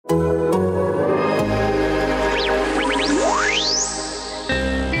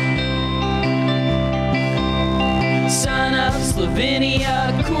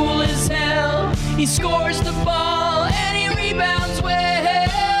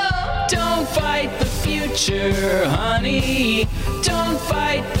fight the future, honey. Don't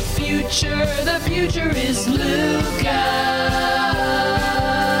fight the future. The future is Luka.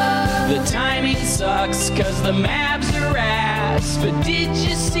 The timing sucks cause the Mavs are ass. But did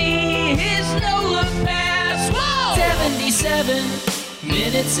you see his no-look pass? Whoa! 77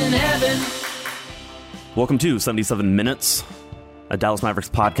 minutes in heaven. Welcome to 77 Minutes, a Dallas Mavericks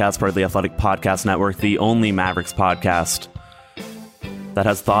podcast, part of the Athletic Podcast Network, the only Mavericks podcast that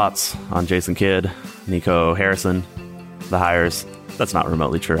has thoughts on Jason Kidd, Nico Harrison, the hires. That's not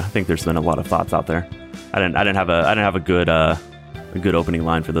remotely true. I think there's been a lot of thoughts out there. I didn't have a good opening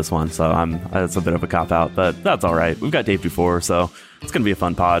line for this one, so it's a bit of a cop out, but that's all right. We've got Dave Dufour, so it's gonna be a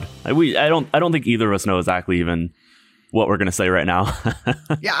fun pod. I don't think either of us know exactly even what we're gonna say right now.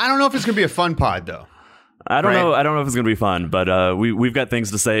 Yeah, I don't know if it's gonna be a fun pod though. I don't know if it's gonna be fun, but we've got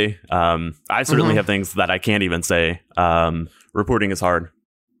things to say. I certainly have things that I can't even say. Reporting is hard.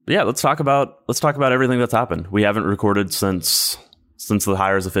 But yeah, let's talk about everything that's happened. We haven't recorded since the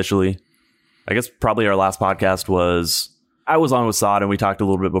hires officially. I guess probably our last podcast I was on with Saad and we talked a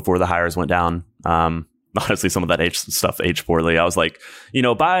little bit before the hires went down. Honestly, some of that stuff aged poorly. I was like,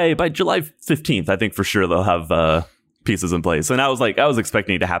 by July 15th, I think for sure they'll have pieces in place. And I was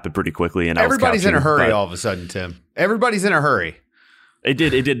expecting it to happen pretty quickly. And everybody's in a hurry all of a sudden, Tim. Everybody's in a hurry. It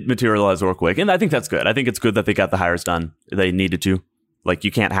did materialize real quick. And I think that's good. I think it's good that they got the hires done. They needed to. Like, you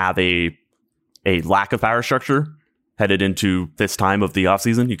can't have a lack of power structure headed into this time of the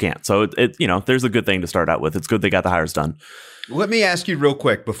offseason. You can't. So, there's a good thing to start out with. It's good they got the hires done. Let me ask you real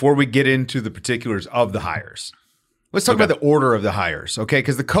quick before we get into the particulars of the hires. Let's talk about the order of the hires, okay?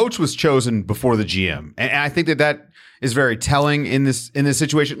 Because the coach was chosen before the GM. And I think that is very telling in this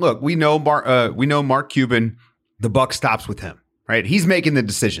situation. Look, we know Mark Cuban, the buck stops with him. Right? He's making the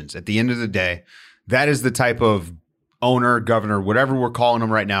decisions at the end of the day. That is the type of owner, governor, whatever we're calling him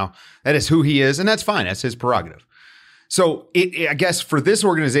right now. That is who he is, and that's fine. That's his prerogative. So I guess for this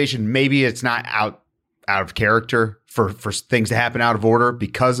organization, maybe it's not out of character for things to happen out of order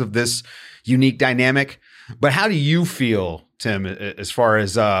because of this unique dynamic. But how do you feel, Tim, as far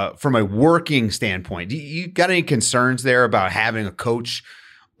as from a working standpoint? Do you got any concerns there about having a coach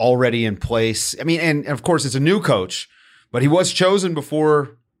already in place? I mean, and of course, it's a new coach. But he was chosen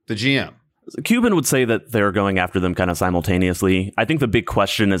before the GM. Cuban would say that they're going after them kind of simultaneously. I think the big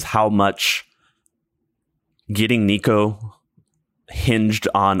question is how much getting Nico hinged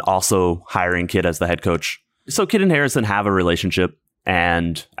on also hiring Kidd as the head coach. So Kidd and Harrison have a relationship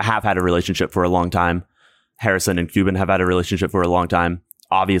and have had a relationship for a long time. Harrison and Cuban have had a relationship for a long time.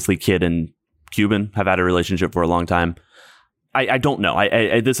 Obviously, Kidd and Cuban have had a relationship for a long time. I don't know.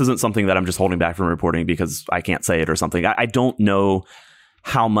 This isn't something that I'm just holding back from reporting because I can't say it or something. I don't know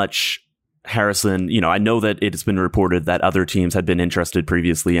how much Harrison, I know that it's been reported that other teams had been interested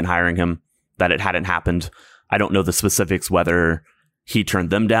previously in hiring him, that it hadn't happened. I don't know the specifics, whether he turned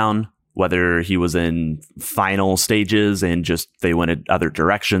them down, whether he was in final stages and just they went in other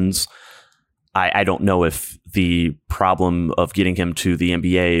directions. I don't know if the problem of getting him to the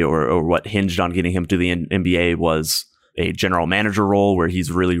NBA or what hinged on getting him to the NBA was a general manager role where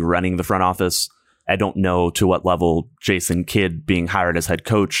he's really running the front office. I don't know to what level Jason Kidd being hired as head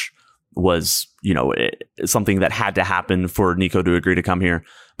coach was, something that had to happen for Nico to agree to come here.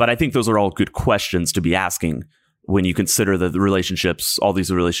 But I think those are all good questions to be asking when you consider the relationships, all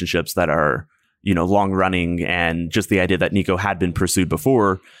these relationships that are, long running, and just the idea that Nico had been pursued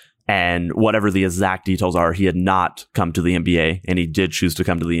before, and whatever the exact details are, he had not come to the NBA and he did choose to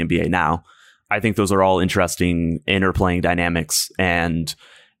come to the NBA now. I think those are all interesting interplaying dynamics, and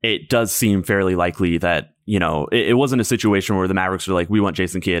it does seem fairly likely that, it wasn't a situation where the Mavericks are like, we want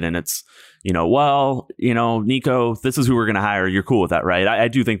Jason Kidd, and it's, Nico, this is who we're going to hire. You're cool with that, right? I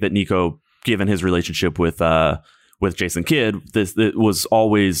do think that Nico, given his relationship with Jason Kidd, it was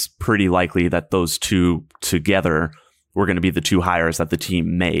always pretty likely that those two together were going to be the two hires that the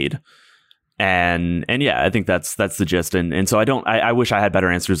team made. And yeah, I think that's the gist. And so I wish I had better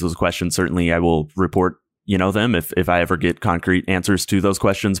answers to those questions. Certainly I will report, them if I ever get concrete answers to those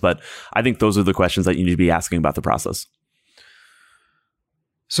questions. But I think those are the questions that you need to be asking about the process.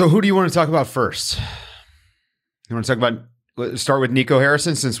 So who do you want to talk about first? You want to start with Nico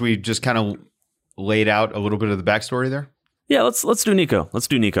Harrison, since we just kind of laid out a little bit of the backstory there? Yeah, let's do Nico.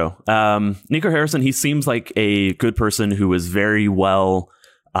 Nico Harrison, he seems like a good person who is very well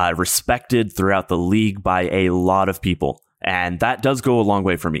respected throughout the league by a lot of people. And that does go a long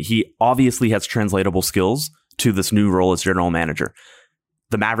way for me. He obviously has translatable skills to this new role as general manager.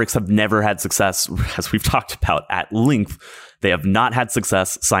 The Mavericks have never had success, as we've talked about at length. They have not had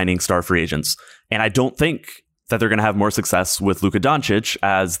success signing star free agents. And I don't think that they're going to have more success with Luka Doncic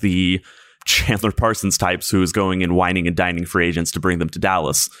as the Chandler Parsons types who is going and whining and dining free agents to bring them to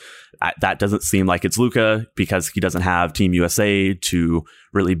Dallas. That doesn't seem like it's Luka because he doesn't have Team USA to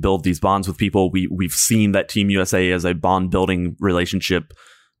really build these bonds with people. We've seen that Team USA is a bond building relationship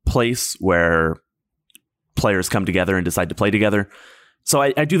place where players come together and decide to play together. So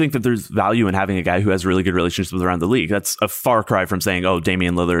I do think that there's value in having a guy who has really good relationships around the league. That's a far cry from saying, oh,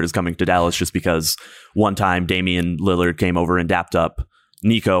 Damian Lillard is coming to Dallas just because one time Damian Lillard came over and dapped up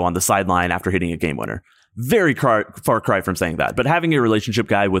Nico on the sideline after hitting a game winner. Very far cry from saying that. But having a relationship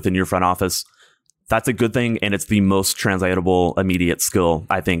guy within your front office, that's a good thing. And it's the most translatable immediate skill,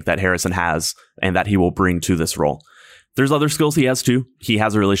 I think, that Harrison has and that he will bring to this role. There's other skills he has too. He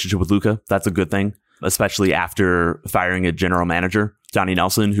has a relationship with Luka. That's a good thing, especially after firing a general manager, Johnny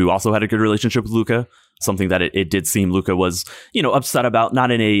Nelson, who also had a good relationship with Luka. Something that it did seem Luka was, upset about,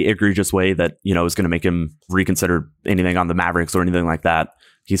 not in a egregious way that, is going to make him reconsider anything on the Mavericks or anything like that.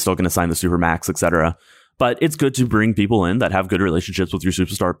 He's still going to sign the Supermax, etc. But it's good to bring people in that have good relationships with your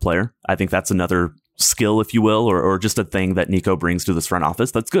superstar player. I think that's another skill, if you will, or just a thing that Nico brings to this front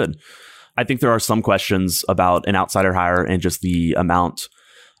office. That's good. I think there are some questions about an outsider hire and just the amount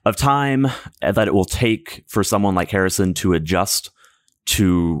of time that it will take for someone like Harrison to adjust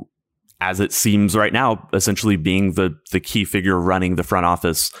to, as it seems right now, essentially being the key figure running the front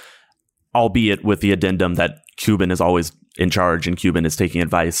office, albeit with the addendum that Cuban is always in charge and Cuban is taking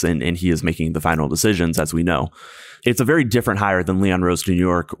advice and he is making the final decisions, as we know. It's a very different hire than Leon Rose to New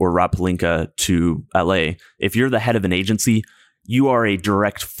York or Rob Pelinka to LA. If you're the head of an agency, you are a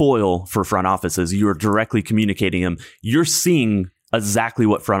direct foil for front offices. You are directly communicating them. You're seeing exactly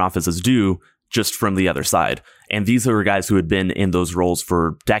what front offices do just from the other side. And these are guys who had been in those roles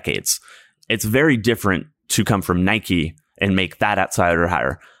for decades. It's very different to come from Nike and make that outsider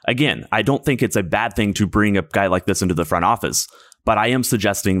hire. Again, I don't think it's a bad thing to bring a guy like this into the front office, but I am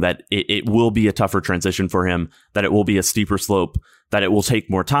suggesting that it will be a tougher transition for him, that it will be a steeper slope, that it will take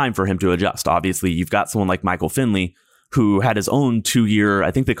more time for him to adjust. Obviously, you've got someone like Michael Finley, who had his own 2-year,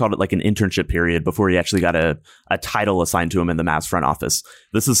 I think they called it like an internship period before he actually got a title assigned to him in the Mavs front office.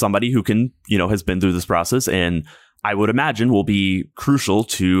 This is somebody who can, has been through this process and I would imagine will be crucial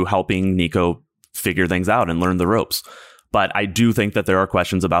to helping Nico figure things out and learn the ropes. But I do think that there are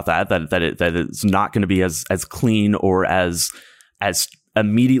questions about that it's not going to be as clean or as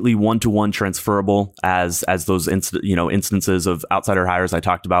immediately one-to-one transferable as those instances of outsider hires I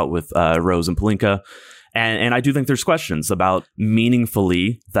talked about with Rose and Pelinka. And I do think there's questions about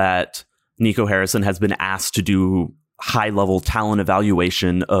meaningfully that Nico Harrison has been asked to do high-level talent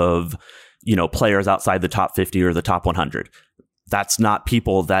evaluation of, players outside the top 50 or the top 100. That's not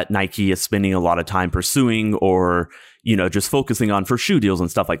people that Nike is spending a lot of time pursuing or, just focusing on for shoe deals and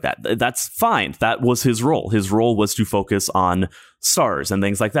stuff like that. That's fine. That was his role. His role was to focus on stars and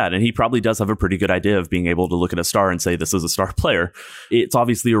things like that. And he probably does have a pretty good idea of being able to look at a star and say, this is a star player. It's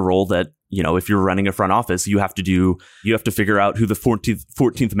obviously a role that, if you're running a front office, you have to figure out who the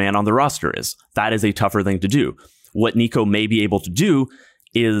 14th man on the roster is. That is a tougher thing to do. What Nico may be able to do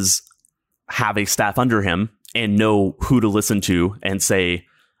is have a staff under him and know who to listen to and say,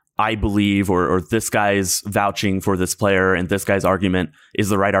 I believe, or this guy's vouching for this player and this guy's argument is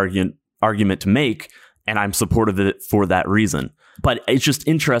the right argument to make. And I'm supportive of it for that reason. But it's just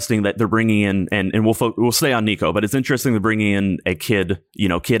interesting that they're bringing in, and we'll stay on Nico, but it's interesting they're bringing in a kid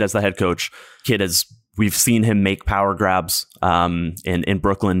as the head coach. Kid, as we've seen him make power grabs in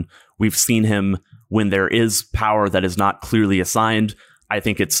Brooklyn. We've seen him when there is power that is not clearly assigned. I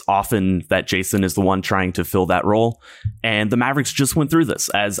think it's often that Jason is the one trying to fill that role. And the Mavericks just went through this,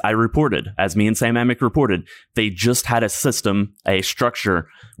 as me and Sam Amick reported. They just had a system, a structure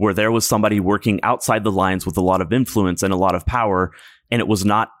where there was somebody working outside the lines with a lot of influence and a lot of power. And there was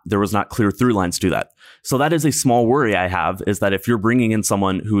not clear through lines to that. So that is a small worry I have, is that if you're bringing in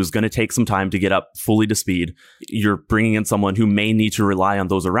someone who is going to take some time to get up fully to speed, you're bringing in someone who may need to rely on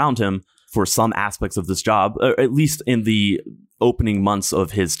those around him for some aspects of this job, or at least in the opening months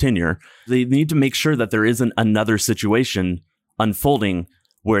of his tenure. They need to make sure that there isn't another situation unfolding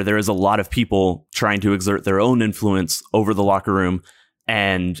where there is a lot of people trying to exert their own influence over the locker room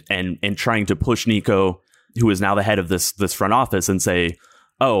and trying to push Nico, who is now the head of this front office, and say,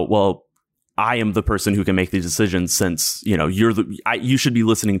 oh, well, I am the person who can make these decisions, since you should be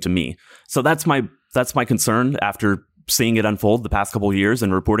listening to me. So that's my concern after seeing it unfold the past couple of years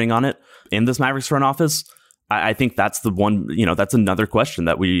and reporting on it in this Mavericks front office. I think that's the one, that's another question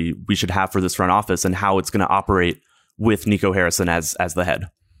that we should have for this front office and how it's going to operate with Nico Harrison as the head.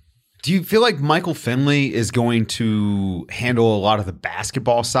 Do you feel like Michael Finley is going to handle a lot of the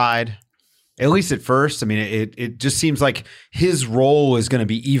basketball side At least at first. I mean, it just seems like his role is going to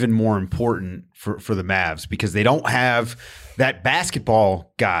be even more important for the Mavs because they don't have that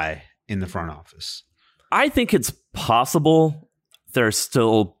basketball guy in the front office. I think it's possible there's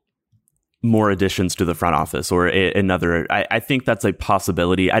still more additions to the front office or another. I think that's a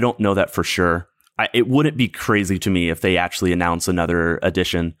possibility. I don't know that for sure. It wouldn't be crazy to me if they actually announce another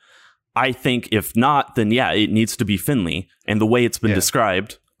addition. I think if not, then yeah, it needs to be Finley. And the way it's been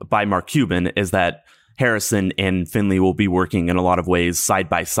described by Mark Cuban is that Harrison and Finley will be working in a lot of ways side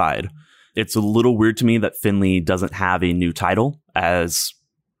by side. It's a little weird to me that Finley doesn't have a new title as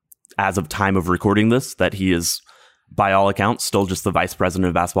of time of recording this, that he is, by all accounts, still just the vice president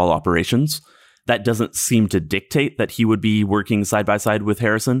of basketball operations. That doesn't seem to dictate that he would be working side by side with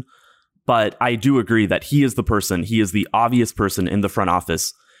Harrison. But I do agree that he is the obvious person in the front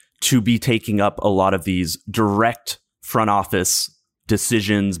office to be taking up a lot of these direct front office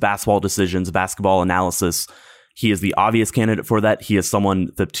decisions, basketball analysis. He is the obvious candidate for that. He is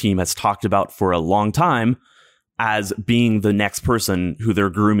someone the team has talked about for a long time as being the next person who they're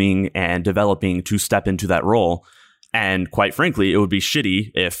grooming and developing to step into that role. And quite frankly, it would be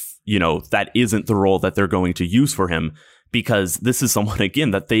shitty if, that isn't the role that they're going to use for him, because this is someone,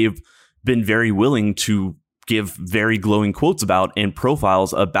 again, that they've been very willing to give very glowing quotes about and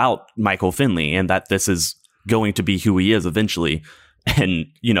profiles about Michael Finley, and that this is going to be who he is eventually. And,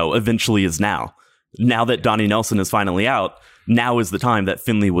 eventually is now. Now that Donnie Nelson is finally out, now is the time that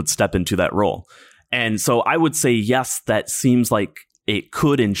Finley would step into that role. And so I would say, yes, that seems like it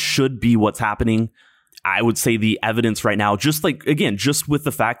could and should be what's happening. I would say the evidence right now, just with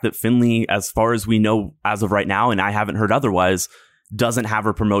the fact that Finley, as far as we know as of right now, and I haven't heard otherwise, doesn't have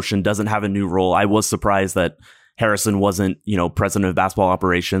a promotion, doesn't have a new role. I was surprised that Harrison wasn't, president of basketball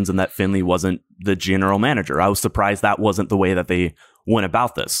operations and that Finley wasn't the general manager. I was surprised that wasn't the way that they went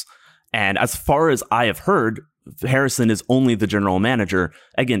about this. And as far as I have heard, Harrison is only the general manager.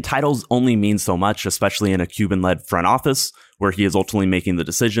 Again, titles only mean so much, especially in a Cuban-led front office where he is ultimately making the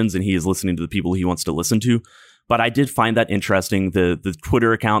decisions and he is listening to the people he wants to listen to. But I did find that interesting. The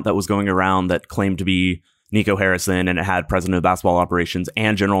Twitter account that was going around that claimed to be Nico Harrison, and it had president of basketball operations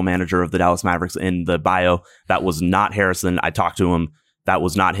and general manager of the Dallas Mavericks in the bio. That was not Harrison. I talked to him. That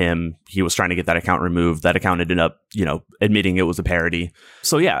was not him. He was trying to get that account removed. That account ended up, admitting it was a parody.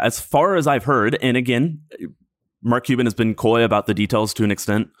 So yeah, as far as I've heard, and again, Mark Cuban has been coy about the details to an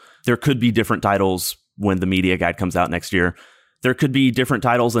extent. There could be different titles when the media guide comes out next year. There could be different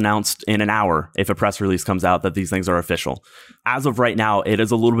titles announced in an hour if a press release comes out that these things are official. As of right now, it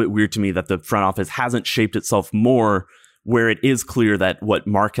is a little bit weird to me that the front office hasn't shaped itself more where it is clear that what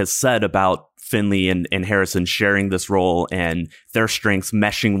Mark has said about Finley and Harrison sharing this role and their strengths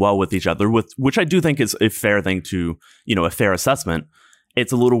meshing well with each other, which I do think is a fair thing to, a fair assessment.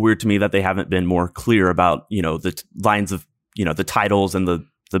 It's a little weird to me that they haven't been more clear about, the lines of, the titles and the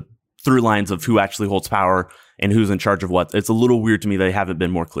through lines of who actually holds power and who's in charge of what. It's a little weird to me they haven't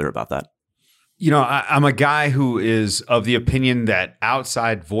been more clear about that. I'm a guy who is of the opinion that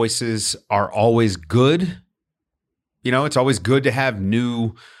outside voices are always good. It's always good to have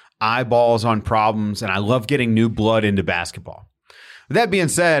new eyeballs on problems, and I love getting new blood into basketball. With that being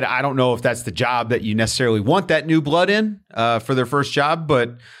said, I don't know if that's the job that you necessarily want that new blood in for their first job,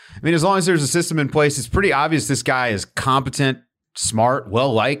 but as long as there's a system in place, it's pretty obvious this guy is competent, smart,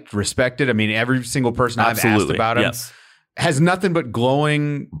 well-liked, respected. Every single person I've asked about him has nothing but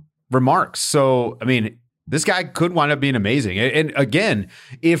glowing remarks. So, this guy could wind up being amazing. And again,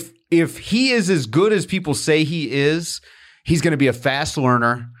 if he is as good as people say he is, he's going to be a fast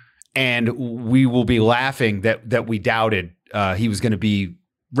learner, and we will be laughing that we doubted he was going to be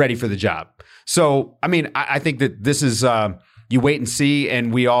ready for the job. So, I think that this is you wait and see,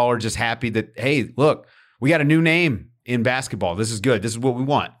 and we all are just happy that, hey, look, we got a new name in basketball. This is good. This is what we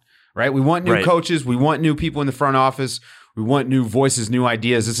want, right? We want new coaches. We want new people in the front office. We want new voices, new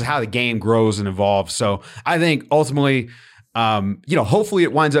ideas. This is how the game grows and evolves. So I think ultimately, hopefully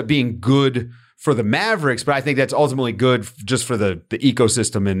it winds up being good for the Mavericks, but I think that's ultimately good just for the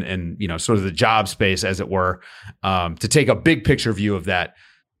ecosystem and sort of the job space, as it were, to take a big picture view of that.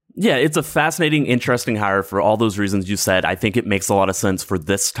 Yeah, it's a fascinating, interesting hire for all those reasons you said. I think it makes a lot of sense for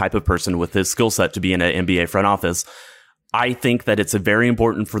this type of person with his skill set to be in an NBA front office. I think that it's very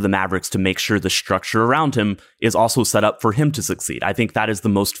important for the Mavericks to make sure the structure around him is also set up for him to succeed. I think that is the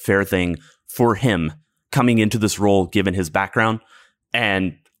most fair thing for him coming into this role, given his background.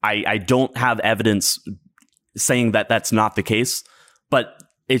 And I don't have evidence saying that that's not the case, but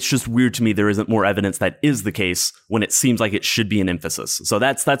it's just weird to me there isn't more evidence that is the case when it seems like it should be an emphasis. So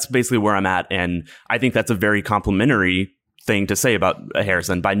that's basically where I'm at. And I think that's a very complimentary thing to say about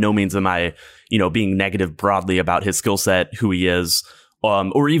Harrison. By no means am I, being negative broadly about his skill set, who he is,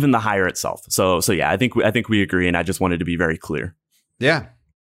 or even the hire itself. So yeah, I think we agree, and I just wanted to be very clear. Yeah.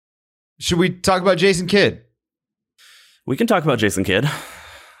 Should we talk about Jason Kidd? We can talk about Jason Kidd.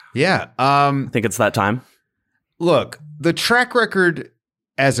 Yeah. I think it's that time. Look, the track record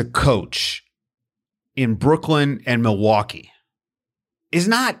as a coach in Brooklyn and Milwaukee is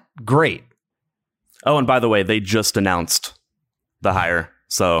not great. Oh, and by the way, they just announced the hire.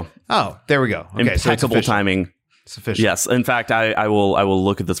 So, there we go. Okay, impeccable timing. It's official. Yes. In fact, I will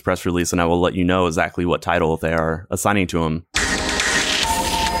look at this press release and I will let you know exactly what title they are assigning to him.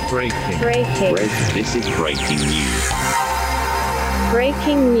 Breaking. This is breaking news.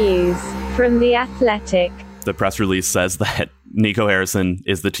 Breaking news from The Athletic. The press release says that Nico Harrison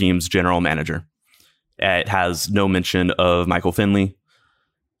is the team's general manager. It has no mention of Michael Finley.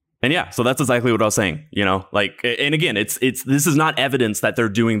 And yeah, so that's exactly what I was saying, and again, it's this is not evidence that they're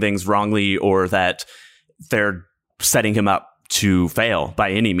doing things wrongly or that they're setting him up to fail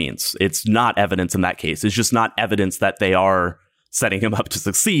by any means. It's not evidence in that case. It's just not evidence that they are setting him up to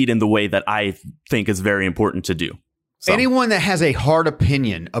succeed in the way that I think is very important to do. So. Anyone that has a hard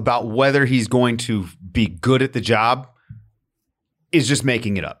opinion about whether he's going to be good at the job is just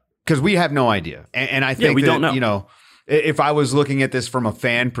making it up, because we have no idea. And I think we don't know. If I was looking at this from a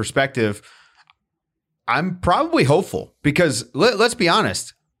fan perspective, I'm probably hopeful, because let's be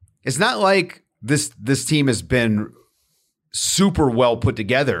honest, it's not like this team has been super well put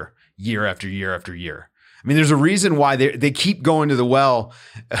together year after year after year. I mean, there's a reason why they keep going to the well,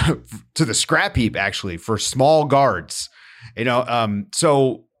 to the scrap heap, actually, for small guards.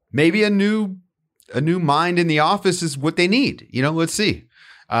 So maybe a new mind in the office is what they need. Let's see.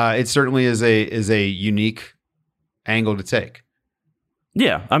 It certainly is a unique angle to take.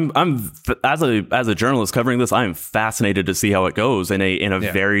 Yeah, I'm as a journalist covering this, I'm fascinated to see how it goes in a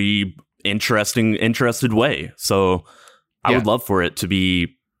very interested way. So I would love for it to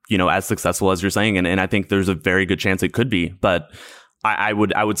be, as successful as you're saying. And I think there's a very good chance it could be. But I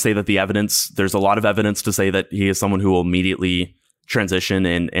would say that there's a lot of evidence to say that he is someone who will immediately transition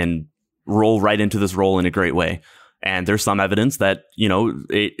and roll right into this role in a great way. And there's some evidence that,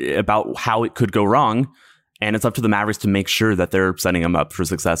 about how it could go wrong. And it's up to the Mavericks to make sure that they're setting him up for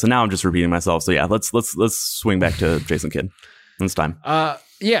success. And now I'm just repeating myself. So yeah, let's swing back to Jason Kidd this time.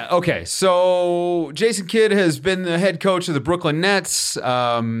 Yeah. Okay. So Jason Kidd has been the head coach of the Brooklyn Nets.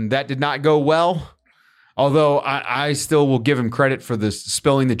 That did not go well. Although I still will give him credit for the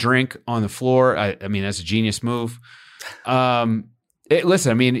spilling the drink on the floor. I mean, that's a genius move.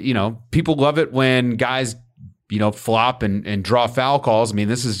 Listen, I mean, people love it when guys, flop and draw foul calls. I mean,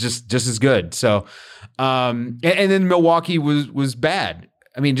 this is just as good. So, and then Milwaukee was bad.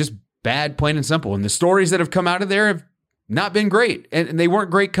 I mean, just bad, plain and simple. And the stories that have come out of there have not been great. And they weren't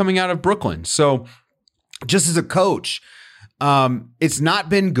great coming out of Brooklyn. So just as a coach, it's not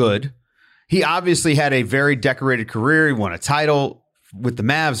been good. He obviously had a very decorated career. He won a title with the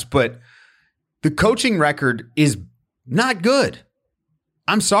Mavs, but the coaching record is not good.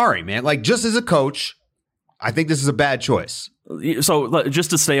 I'm sorry, man. Like, just as a coach, I think this is a bad choice. So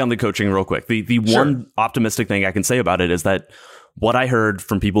just to stay on the coaching real quick, the one optimistic thing I can say about it is that what I heard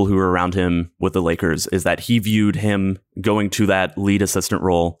from people who were around him with the Lakers is that he viewed him going to that lead assistant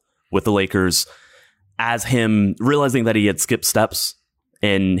role with the Lakers as him realizing that he had skipped steps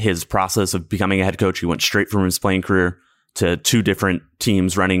in his process of becoming a head coach. He went straight from his playing career to two different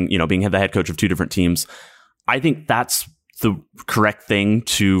teams running, being the head coach of two different teams. I think that's the correct thing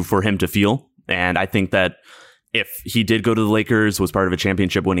for him to feel. And I think that if he did go to the Lakers, was part of a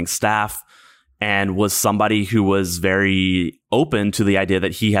championship winning staff, and was somebody who was very open to the idea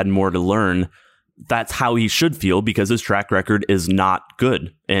that he had more to learn, that's how he should feel, because his track record is not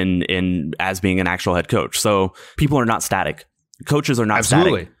good in as being an actual head coach. So people are not static. Coaches are not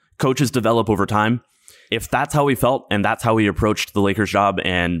static. Coaches develop over time. If that's how he felt and that's how he approached the Lakers job,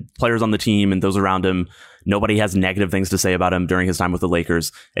 and players on the team and those around him, nobody has negative things to say about him during his time with the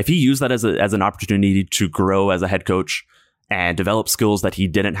Lakers. If he used that as an opportunity to grow as a head coach and develop skills that he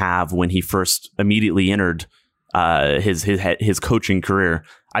didn't have when he first immediately entered his coaching career,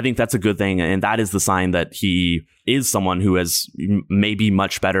 I think that's a good thing. And that is the sign that he is someone who has maybe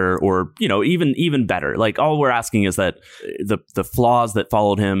much better, or, even better. Like, all we're asking is that the flaws that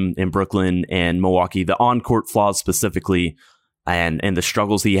followed him in Brooklyn and Milwaukee, the on-court flaws specifically, and the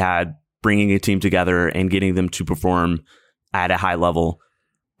struggles he had bringing a team together and getting them to perform at a high level.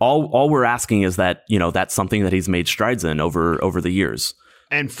 All we're asking is that, that's something that he's made strides in over the years.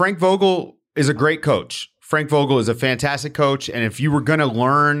 And Frank Vogel is a great coach. Frank Vogel is a fantastic coach, and if you were going to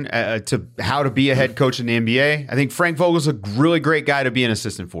learn to how to be a head coach in the NBA, I think Frank Vogel's a really great guy to be an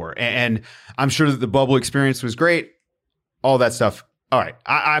assistant for. And I'm sure that the bubble experience was great, all that stuff. All right,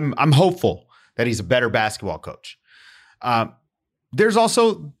 I'm hopeful that he's a better basketball coach. There's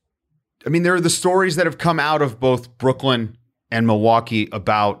also, there are the stories that have come out of both Brooklyn and Milwaukee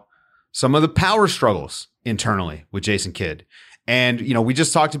about some of the power struggles internally with Jason Kidd. And, we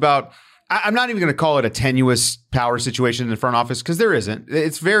just talked about, I'm not even going to call it a tenuous power situation in the front office because there isn't.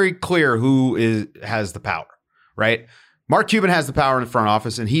 It's very clear who has the power, right? Mark Cuban has the power in the front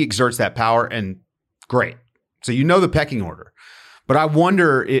office and he exerts that power, and great. So the pecking order. But I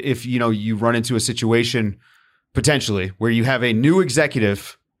wonder if, you run into a situation potentially where you have a new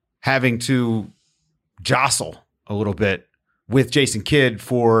executive having to jostle a little bit with Jason Kidd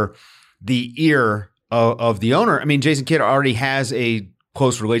for the ear of the owner. Jason Kidd already has a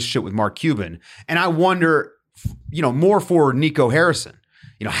close relationship with Mark Cuban. And I wonder, more for Nico Harrison,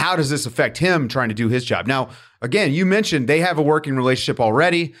 how does this affect him trying to do his job? Now, again, you mentioned they have a working relationship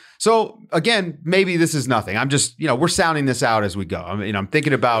already. So again, maybe this is nothing. I'm just, we're sounding this out as we go. I'm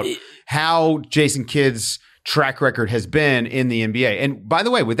thinking about how Jason Kidd's track record has been in the NBA. And by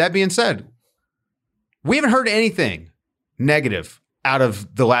the way, with that being said, we haven't heard anything negative out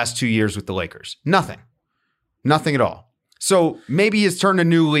of the last 2 years with the Lakers. Nothing at all. So maybe he's turned a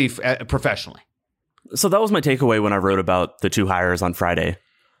new leaf professionally. So that was my takeaway when I wrote about the two hires on Friday.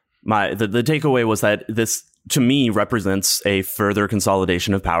 The takeaway was that this, to me, represents a further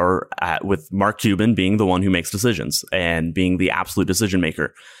consolidation of power with Mark Cuban being the one who makes decisions and being the absolute decision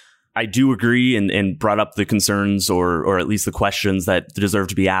maker. I do agree and brought up the concerns or at least the questions that deserve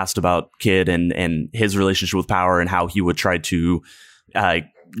to be asked about Kidd and his relationship with power and how he would try to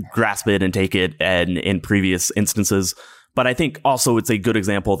grasp it and take it and in previous instances. But I think also it's a good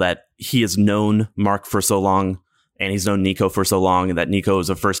example that he has known Mark for so long and he's known Nico for so long, and that Nico is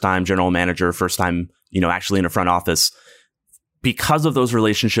a first-time general manager, first time, actually in a front office. Because of those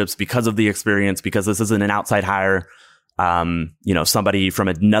relationships, because of the experience, because this isn't an outside hire, somebody from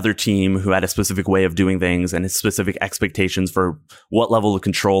another team who had a specific way of doing things and specific expectations for what level of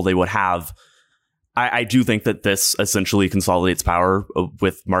control they would have. I do think that this essentially consolidates power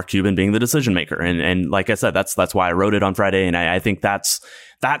with Mark Cuban being the decision maker. And like I said, that's why I wrote it on Friday. And I think that's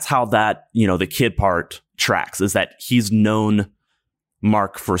how that, the Kidd part tracks, is that he's known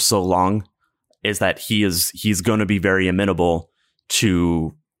Mark for so long, is that he's going to be very amenable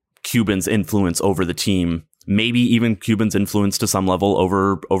to Cuban's influence over the team, maybe even Cuban's influence to some level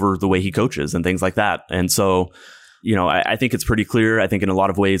over the way he coaches and things like that. And so, I think it's pretty clear. I think in a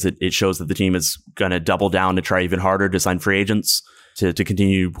lot of ways it shows that the team is going to double down to try even harder to sign free agents, to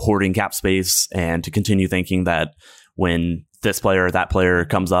continue hoarding cap space, and to continue thinking that when this player or that player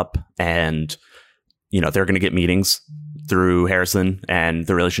comes up and, they're going to get meetings through Harrison and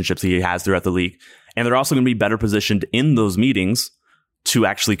the relationships he has throughout the league. And they're also going to be better positioned in those meetings to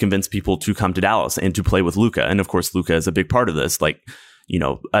actually convince people to come to Dallas and to play with Luka. And of course, Luka is a big part of this.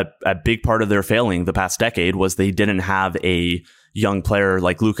 A big part of their failing the past decade was they didn't have a young player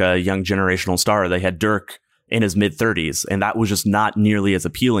like Luka, a young generational star. They had Dirk in his mid-30s, and that was just not nearly as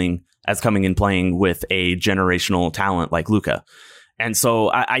appealing as coming and playing with a generational talent like Luka. And so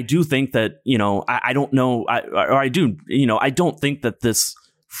I do think that, I don't know, I don't think that this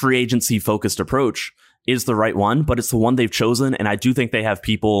free agency focused approach is the right one, but it's the one they've chosen. And I do think they have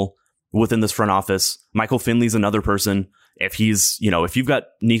people within this front office. Michael Finley's another person. If you've got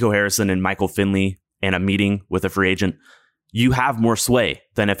Nico Harrison and Michael Finley in a meeting with a free agent, you have more sway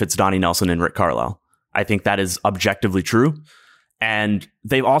than if it's Donnie Nelson and Rick Carlisle. I think that is objectively true. And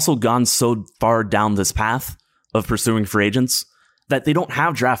they've also gone so far down this path of pursuing free agents that they don't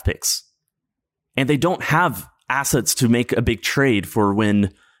have draft picks and they don't have assets to make a big trade for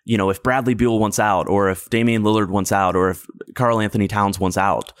when, if Bradley Beal wants out, or if Damian Lillard wants out, or if Karl Anthony Towns wants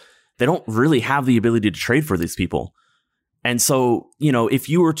out. They don't really have the ability to trade for these people. And so, if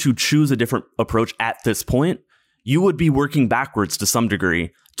you were to choose a different approach at this point, you would be working backwards to some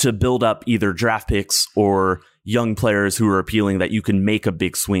degree to build up either draft picks or young players who are appealing that you can make a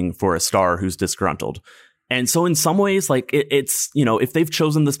big swing for a star who's disgruntled. And so in some ways, it's, if they've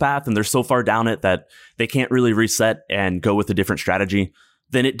chosen this path and they're so far down it that they can't really reset and go with a different strategy,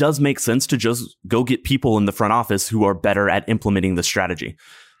 then it does make sense to just go get people in the front office who are better at implementing the strategy.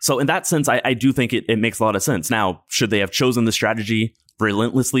 So in that sense, I do think it makes a lot of sense. Now, should they have chosen the strategy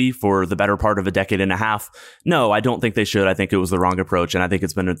relentlessly for the better part of a decade and a half? No, I don't think they should. I think it was the wrong approach, and I think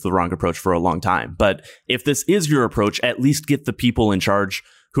it's been the wrong approach for a long time. But if this is your approach, at least get the people in charge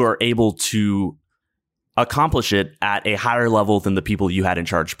who are able to accomplish it at a higher level than the people you had in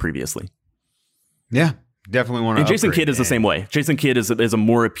charge previously. Yeah. Definitely want to. And Jason Kidd is the same way. Jason Kidd is a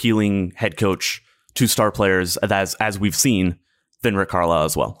more appealing head coach to star players as we've seen than Rick Carlisle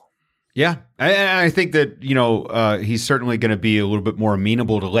as well. Yeah, I think that he's certainly going to be a little bit more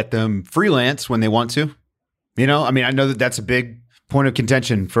amenable to let them freelance when they want to. I mean, I know that that's a big point of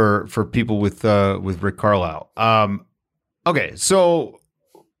contention for people with Rick Carlisle. Okay, so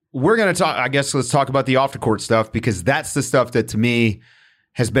we're going to talk. I guess let's talk about the off the court stuff, because that's the stuff that to me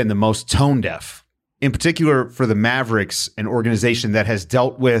has been the most tone deaf. In particular, for the Mavericks, an organization that has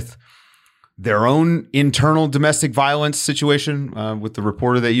dealt with their own internal domestic violence situation with the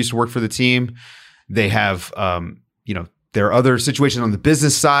reporter that used to work for the team. They have, there are other situations on the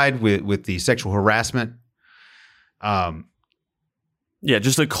business side with the sexual harassment.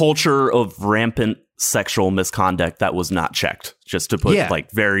 Just a culture of rampant sexual misconduct that was not checked, just to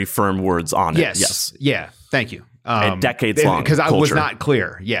put very firm words on it. Yes. Yeah. Thank you. Decades long. Because I was not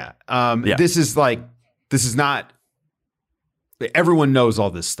clear. Yeah. This is not, everyone knows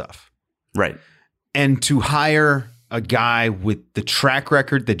all this stuff. Right. And to hire a guy with the track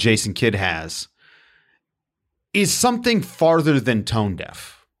record that Jason Kidd has is something farther than tone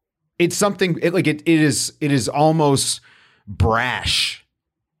deaf. It's something it is almost brash.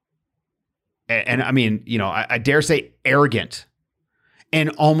 And I mean, I dare say arrogant,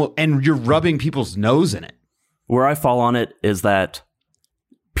 and you're rubbing people's nose in it. Where I fall on it is that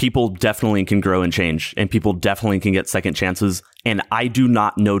people definitely can grow and change, and people definitely can get second chances. And I do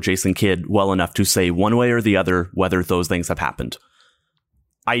not know Jason Kidd well enough to say one way or the other whether those things have happened.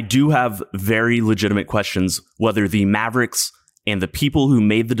 I do have very legitimate questions whether the Mavericks and the people who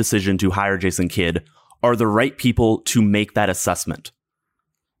made the decision to hire Jason Kidd are the right people to make that assessment.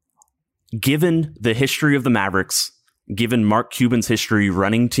 Given the history of the Mavericks, given Mark Cuban's history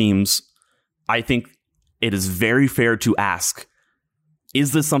running teams, I think it is very fair to ask,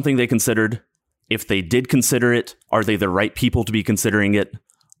 is this something they considered? If they did consider it, are they the right people to be considering it?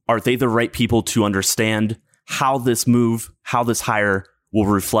 Are they the right people to understand how this move, how this hire will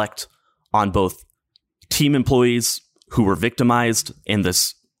reflect on both team employees who were victimized in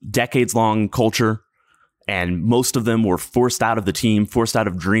this decades-long culture, and most of them were forced out of the team, forced out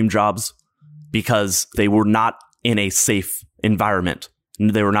of dream jobs because they were not in a safe environment.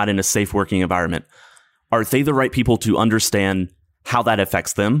 They were not in a safe working environment. Are they the right people to understand how that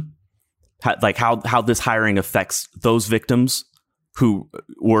affects them? How this hiring affects those victims who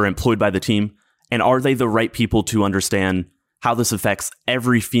were employed by the team? And are they the right people to understand how this affects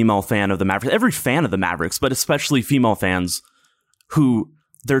every female fan of the Mavericks, every fan of the Mavericks, but especially female fans who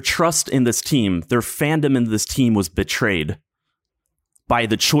their trust in this team, their fandom in this team was betrayed by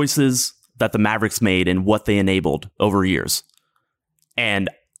the choices that the Mavericks made and what they enabled over years. And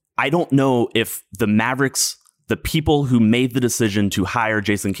I don't know if the Mavericks, the people who made the decision to hire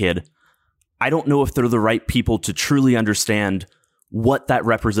Jason Kidd, I don't know if they're the right people to truly understand what that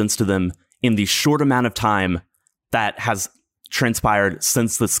represents to them in the short amount of time that has transpired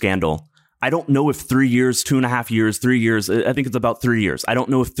since the scandal. I don't know if 3 years, 2.5 years, 3 years, I think it's about 3 years. I don't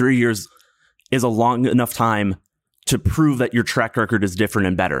know if 3 years is a long enough time to prove that your track record is different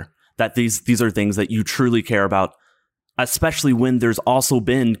and better, that these are things that you truly care about, especially when there's also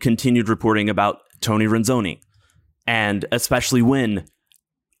been continued reporting about Tony Renzoni. And especially when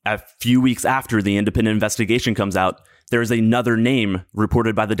a few weeks after the independent investigation comes out, there's another name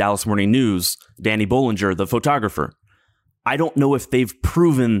reported by the Dallas Morning News, Danny Bollinger, the photographer. I don't know if they've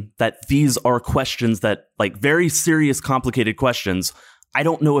proven that these are questions that, very serious, complicated questions. I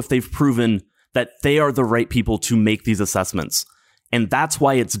don't know if they've proven that they are the right people to make these assessments. And that's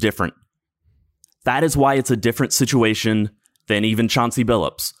why it's different. That is why it's a different situation than even Chauncey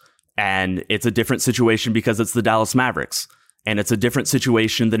Billups. And it's a different situation because it's the Dallas Mavericks. And it's a different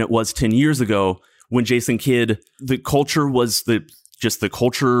situation than it was 10 years ago when Jason Kidd, the culture was the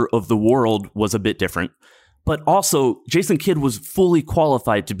culture of the world was a bit different. But also, Jason Kidd was fully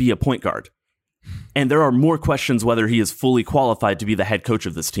qualified to be a point guard. And there are more questions whether he is fully qualified to be the head coach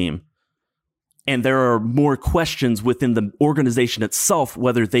of this team. And there are more questions within the organization itself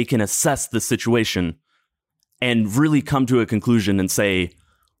whether they can assess the situation and really come to a conclusion and say,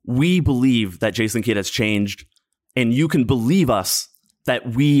 we believe that Jason Kidd has changed, and you can believe us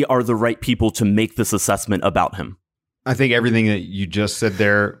that we are the right people to make this assessment about him. I think everything that you just said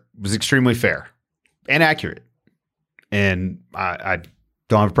there was extremely fair and accurate. And I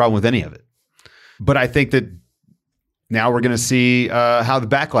don't have a problem with any of it. But I think that now we're going to see how the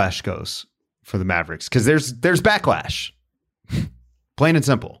backlash goes for the Mavericks, because there's backlash, plain and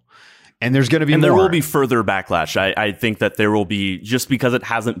simple. And there's going to be more. There will be further backlash. I think that there will be, just because it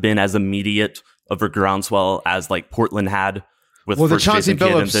hasn't been as immediate of a groundswell as Portland had with the first Chauncey Jason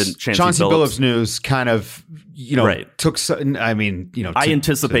Kidd and then Chauncey Billups news kind of, took. I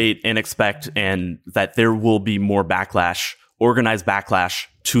anticipate and expect and that there will be more backlash, organized backlash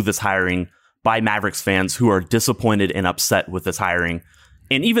to this hiring by Mavericks fans who are disappointed and upset with this hiring.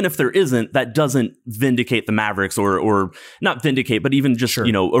 And even if there isn't, that doesn't vindicate the Mavericks or not vindicate, but even just,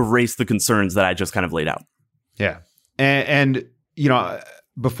 erase the concerns that I just kind of laid out. Yeah. And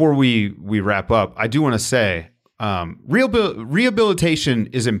before we wrap up, I do want to say rehabilitation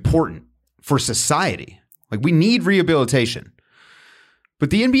is important for society. Like, we need rehabilitation. But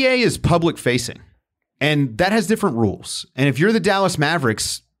the NBA is public facing, and that has different rules. And if you're the Dallas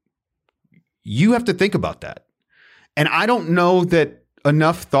Mavericks, you have to think about that. And I don't know that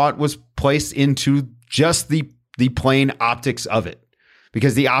enough thought was placed into just the plain optics of it,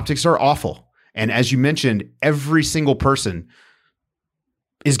 because the optics are awful. And as you mentioned, every single person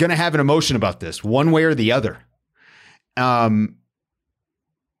is going to have an emotion about this one way or the other.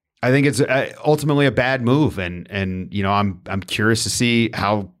 I think it's ultimately a bad move. And I'm curious to see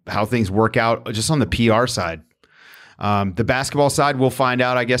how things work out just on the PR side. The basketball side, we'll find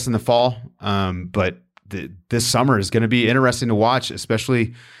out, I guess, in the fall. But this summer is going to be interesting to watch,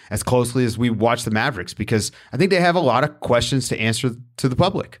 especially as closely as we watch the Mavericks, because I think they have a lot of questions to answer to the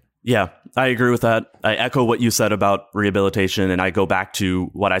public. Yeah, I agree with that. I echo what you said about rehabilitation, and I go back to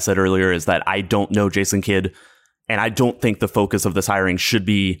what I said earlier, is that I don't know Jason Kidd, and I don't think the focus of this hiring should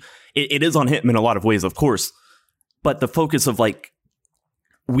be, it is on him in a lot of ways, of course, but the focus of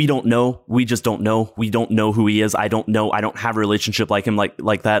we don't know. We just don't know. We don't know who he is. I don't know. I don't have a relationship like him,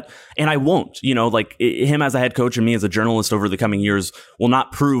 like that. And I won't, him as a head coach and me as a journalist over the coming years will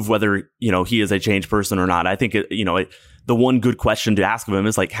not prove whether, he is a changed person or not. I think, the one good question to ask of him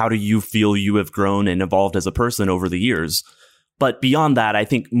is how do you feel you have grown and evolved as a person over the years? But beyond that, I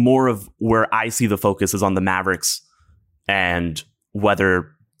think more of where I see the focus is on the Mavericks and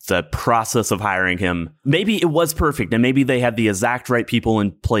whether the process of hiring him, maybe it was perfect and maybe they had the exact right people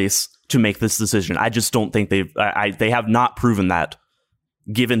in place to make this decision. I just don't think they have not proven that,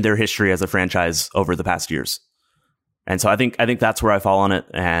 given their history as a franchise over the past years. And so I think that's where I fall on it.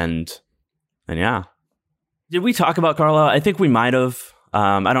 And yeah. Did we talk about Carlisle? I think we might have.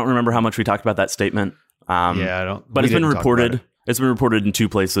 I don't remember how much we talked about that statement. I don't. But it's been reported. It's been reported in two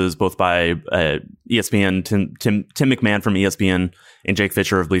places, both by ESPN, Tim McMahon from ESPN, and Jake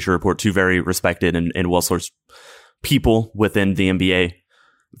Fisher of Bleacher Report, two very respected and well-sourced people within the NBA,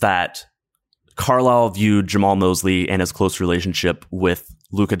 that Carlisle viewed Jamal Mosley and his close relationship with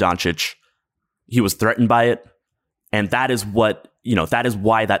Luka Doncic. He was threatened by it, and that is what that is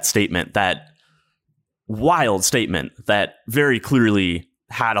why that statement, that wild statement that very clearly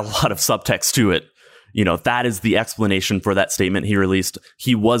had a lot of subtext to it. That is the explanation for that statement he released.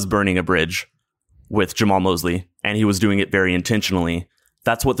 He was burning a bridge with Jamal Mosley, and he was doing it very intentionally.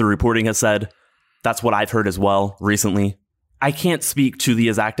 That's what the reporting has said. That's what I've heard as well recently. I can't speak to the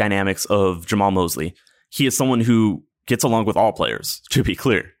exact dynamics of Jamal Mosley. He is someone who gets along with all players, to be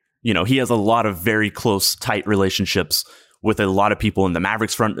clear. He has a lot of very close, tight relationships with a lot of people in the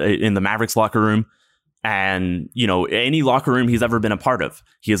Mavericks locker room. And, any locker room he's ever been a part of.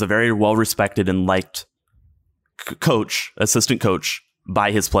 He is a very well-respected and liked assistant coach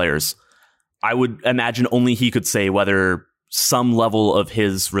by his players. I would imagine only he could say whether some level of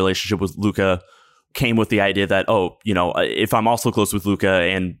his relationship with Luka came with the idea that, if I'm also close with Luka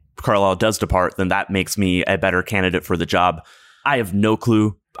and Carlisle does depart, then that makes me a better candidate for the job. I have no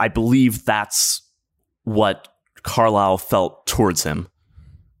clue. I believe that's what Carlisle felt towards him.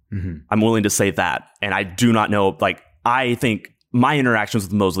 Mm-hmm. I'm willing to say that. And I do not know, I think my interactions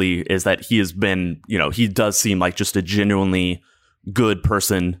with Mosley is that he has been, he does seem like just a genuinely good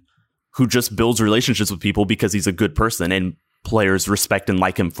person who just builds relationships with people because he's a good person and players respect and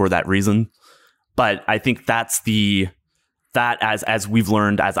like him for that reason. But I think that's as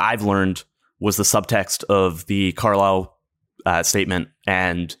I've learned, was the subtext of the Carlisle statement.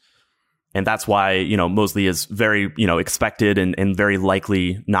 And that's why, Mosley is very, expected and very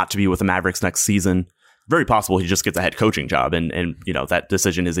likely not to be with the Mavericks next season. Very possible he just gets a head coaching job. And that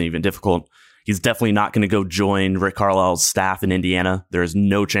decision isn't even difficult. He's definitely not going to go join Rick Carlisle's staff in Indiana. There is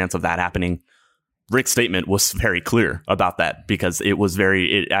no chance of that happening. Rick's statement was very clear about that because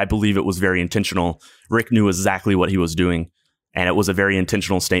I believe it was very intentional. Rick knew exactly what he was doing. And it was a very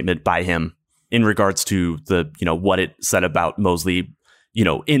intentional statement by him in regards to what it said about Mosley,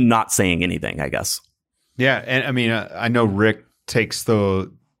 in not saying anything, I guess. Yeah. And I mean, I know Rick takes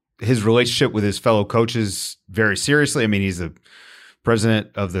his relationship with his fellow coaches very seriously. I mean, he's the president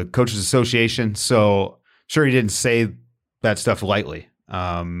of the Coaches Association. So sure, he didn't say that stuff lightly.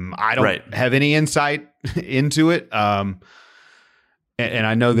 I don't have any insight into it. And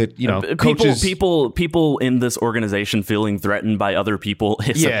I know that, coaches, people in this organization feeling threatened by other people.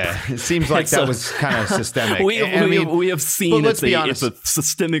 It seems like that was kind of systemic. We have seen it's a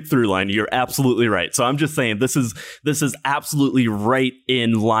systemic through line. You're absolutely right. So I'm just saying this is absolutely right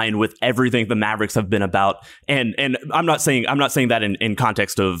in line with everything the Mavericks have been about. And I'm not saying that in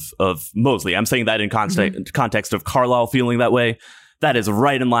context of Mosley. I'm saying that in context of Carlisle feeling that way. That is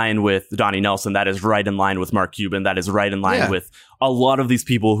right in line with Donnie Nelson. That is right in line with Mark Cuban. That is right in line with a lot of these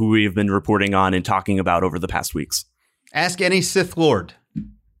people who we've been reporting on and talking about over the past weeks. Ask any Sith Lord.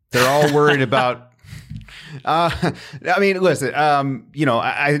 They're all worried about... listen,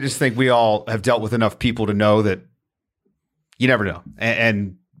 I just think we all have dealt with enough people to know that you never know.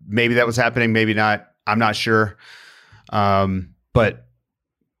 And maybe that was happening, maybe not. I'm not sure. But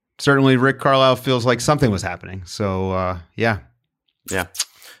certainly Rick Carlisle feels like something was happening. So, yeah. Yeah.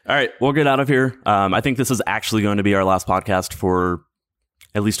 All right. We'll get out of here. I think this is actually going to be our last podcast for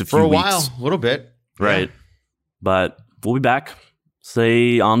at least a few weeks. For a while, a little bit. Right. Yeah. But we'll be back.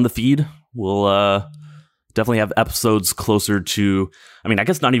 Stay on the feed. We'll definitely have episodes closer to, I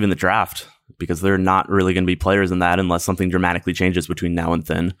guess not even the draft, because they're not really going to be players in that unless something dramatically changes between now and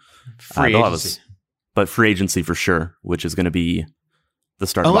then. Free agency. But free agency for sure, which is going to be the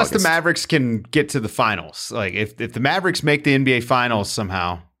start Unless of August. The Mavericks can get to the finals. Like if the Mavericks make the NBA finals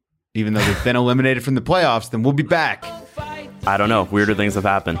somehow, even though they've been eliminated from the playoffs, then we'll be back. I don't know. Weirder things have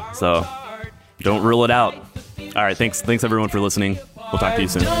happened. So don't rule it out. All right. Thanks everyone for listening. We'll talk to you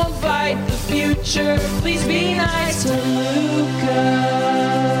soon. Don't fight the future. Please be nice to Luka.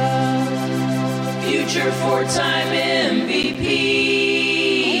 Future four-time MVP.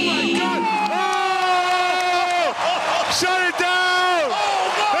 Shut it down!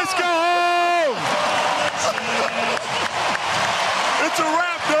 Let's go home! It's a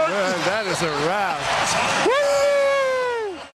wrap, dude! That is a wrap.